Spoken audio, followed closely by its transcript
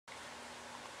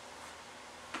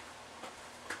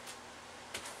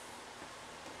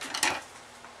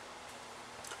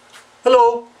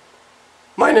Hello,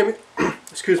 my name is,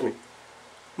 excuse me,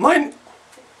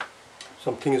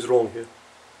 something is wrong here.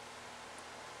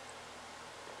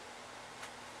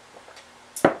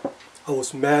 I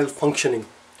was malfunctioning.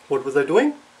 What was I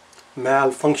doing?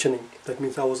 Malfunctioning. That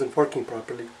means I wasn't working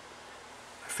properly.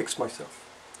 I fixed myself.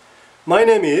 My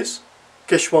name is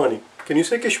Keshwani. Can you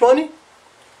say Keshwani?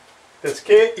 That's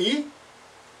K-E-S-H-W-A-N-I,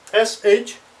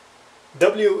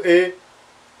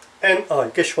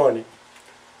 Keshwani.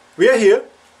 We are here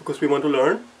because we want to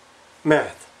learn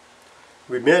math.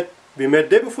 We met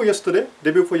day before yesterday.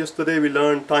 Day before yesterday we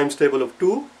learned times table of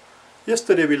 2.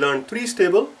 Yesterday we learned 3's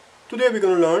table. Today we're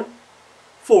going to learn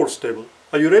 4's table.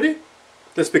 Are you ready?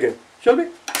 Let's begin. Shall we?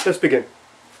 Let's begin.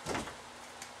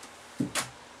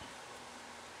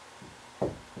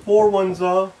 4 1's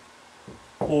are,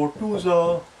 4 2's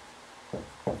are,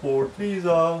 4 3's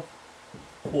are,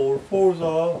 4 4's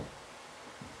are,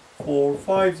 4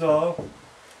 5's are,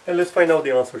 and let's find out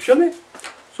the answer, shall we?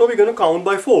 So we're going to count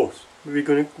by 4's. We're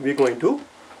going to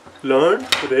learn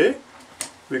today.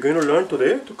 We're going to learn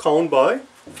today to count by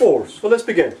 4's. So let's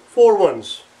begin. 4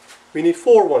 1's. We need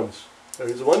 4 1's. There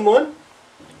is 1 1.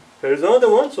 There is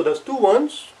another one. So that's 2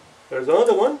 1's. There's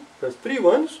another one. That's 3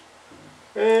 1's.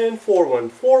 And 4 1.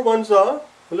 4 1's are,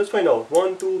 well, let's find out.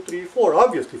 1, 2, 3, 4.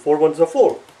 Obviously, 4 1's are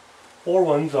 4. 4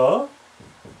 1's are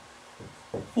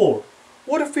 4.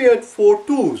 What if we had 4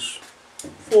 2's?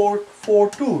 4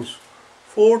 2's.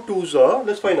 4 2's are,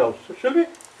 let's find out. So shall we?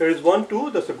 There is 1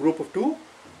 2, that's a group of 2.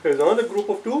 There is another group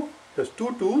of 2. There's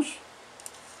 2 2's.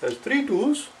 There's 3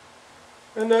 2's.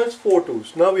 And that's 4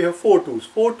 2's. Now we have 4 2's.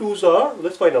 4 2's are,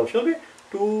 let's find out, shall we?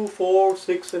 2, 4,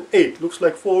 6 and 8. Looks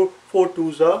like 4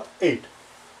 2's are 8.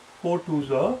 4 2's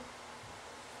are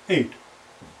 8.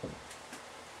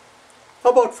 How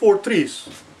about 4 3's?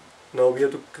 Now we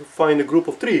have to find a group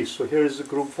of 3's. So here is the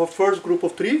group, first group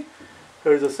of 3.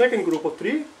 Here is the second group of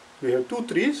 3. We have 2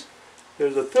 3's.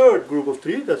 Here's the third group of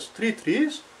 3. That's 3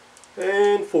 3's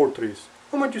and 4 3's.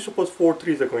 How much do you suppose 4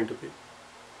 3's are going to be?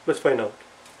 Let's find out.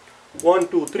 1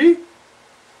 2 3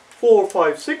 4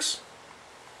 5 6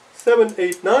 7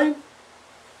 8 9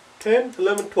 10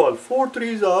 11 12. 4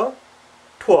 3's are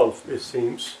 12, it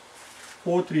seems.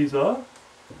 4 3's are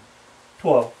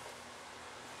 12.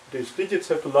 These digits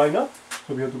have to line up,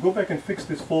 so we have to go back and fix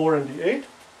this 4 and the 8.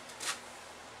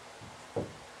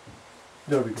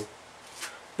 There we go.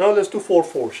 Now let's do 4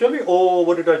 4, shall we? Oh,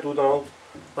 what did I do now?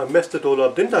 I messed it all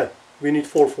up, didn't I? We need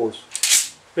 4 4's.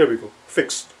 There we go,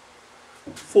 fixed.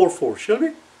 4 4, shall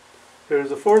we? Here is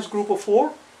the first group of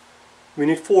 4. We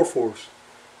need 4 4's.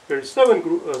 Here is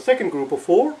second group of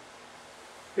 4.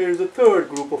 Here is the third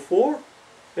group of 4.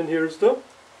 And here is the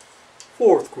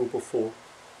fourth group of 4.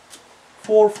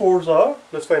 4 4's are,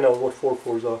 let's find out what 4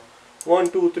 4's are. 1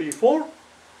 2 3 4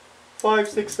 5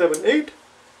 6 7 8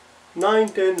 9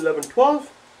 10 11 12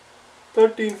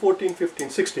 13 14 15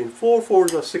 16. 4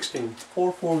 4's are 16.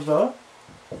 4 4's are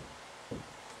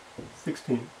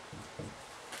 16.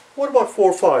 What about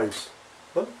 4 5's?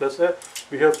 Well, let's add,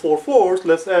 we have 4 4's,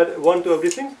 let's add 1 to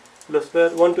everything. Let's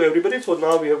add 1 to everybody, so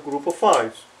now we have a group of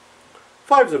 5's.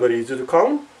 5's are very easy to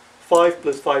count. 5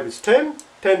 plus 5 is 10,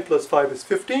 10 plus 5 is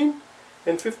 15,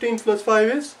 and 15 plus 5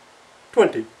 is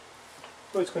 20.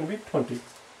 So it's going to be 20.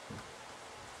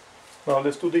 Now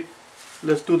let's do the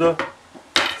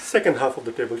second half of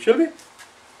the table, shall we?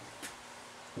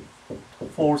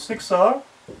 4 6's are,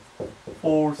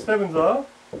 4 7's are,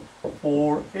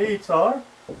 4 8's are,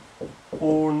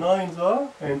 4 9's are,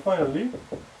 and finally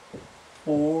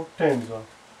 4 10's are.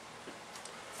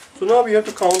 So now we have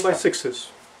to count by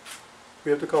 6's.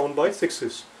 We have to count by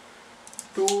 6's.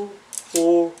 2,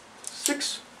 4,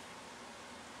 6.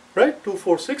 Right? 2,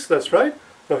 4, 6, that's right.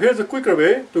 Now here's a quicker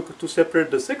way to separate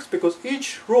the 6, because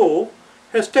each row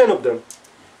has 10 of them.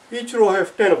 Each row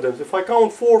has 10 of them. So if I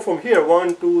count 4 from here,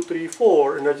 1, 2, 3,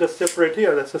 4, and I just separate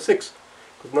here, that's a 6.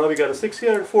 Because now we got a 6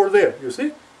 here and 4 there, you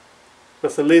see?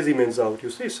 That's a lazy man's out, you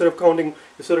see? Instead of counting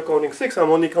 6, I'm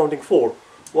only counting 4.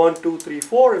 1, 2, 3,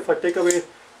 4. If I take away,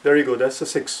 there you go, that's a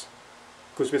 6.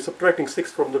 Because we're subtracting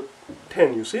 6 from the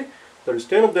 10, you see? There is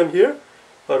 10 of them here,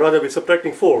 or rather we're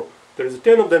subtracting 4. There is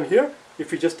 10 of them here.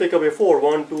 If you just take away 4,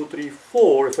 1, 2, 3,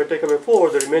 4, if I take away 4,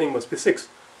 the remaining must be 6.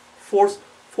 4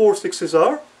 6's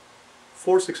are,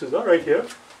 right here.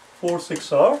 4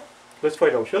 6's are, let's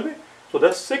find out, shall we? So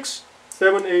that's 6,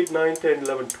 7, 8, 9, 10,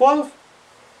 11, 12,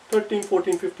 13,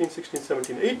 14, 15, 16,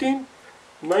 17, 18,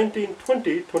 19,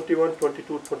 20, 21,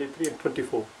 22, 23, and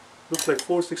 24. Looks like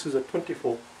 4 6's are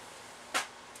 24.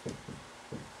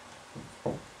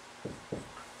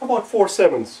 How about 4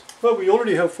 7's? Well, we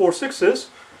already have 4 6's,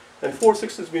 and 4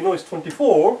 6's we know is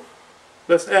 24.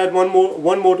 Let's add one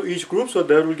more to each group, so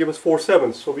that will give us 4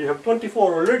 7s. So we have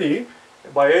 24 already.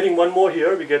 By adding one more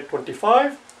here, we get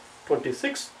 25,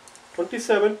 26,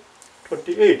 27,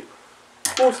 28.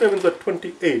 4 7s are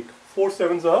 28. 4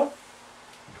 7s are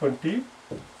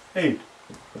 28.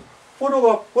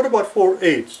 What about 4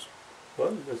 8s?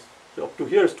 Well, up to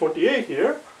here is 28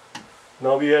 here.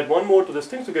 Now we add one more to this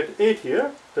thing to get 8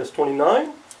 here. That's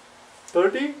 29,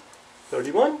 30,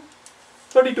 31,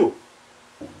 32.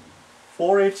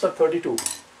 4 8s are 32.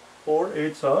 4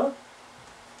 8s are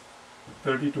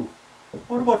 32.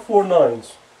 What about 4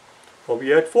 9s? Well,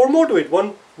 we add 4 more to it,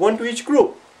 one to each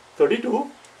group. 32,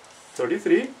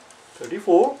 33,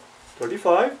 34,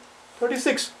 35,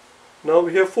 36. Now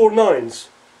we have 4 9s.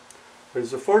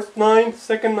 There's the first 9,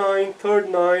 second 9, third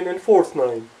 9, and fourth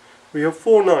 9. We have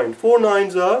 4 9. 4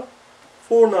 9s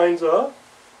are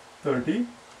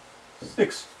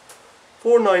 36.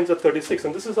 4 9s are 36,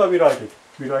 and this is how we write it.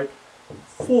 We write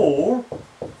 4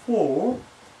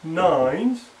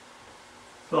 9s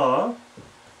are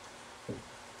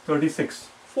 36.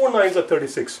 4 9s are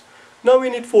 36. Now we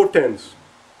need 4 10s.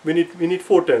 We need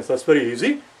 4 10s. That's very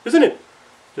easy, isn't it?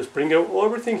 Just bring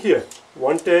everything here.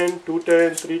 1 10, 2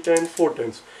 10, 3 10, 4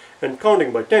 10s. And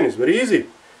counting by 10 is very easy.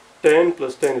 10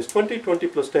 plus 10 is 20, 20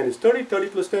 plus 10 is 30, 30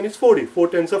 plus 10 is 40. 4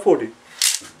 10s are 40.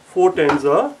 4 10s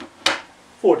are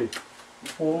 40.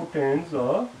 4 10s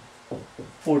are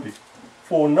 40.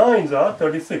 4 9s are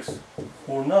 36.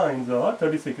 4 9s are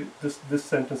 36. This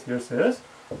sentence here says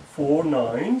 4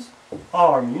 9s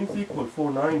are means equal.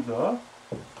 4 9s are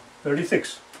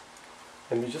 36.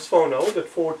 And we just found out that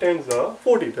 4 10s are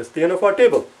 40. That's the end of our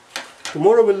table.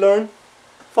 Tomorrow we'll learn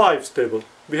 5's table.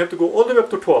 We have to go all the way up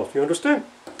to 12. You understand?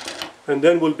 And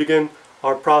then we'll begin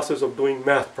our process of doing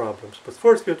math problems. But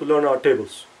first we have to learn our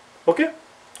tables. Okay?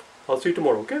 I'll see you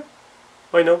tomorrow. Okay?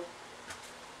 Bye now.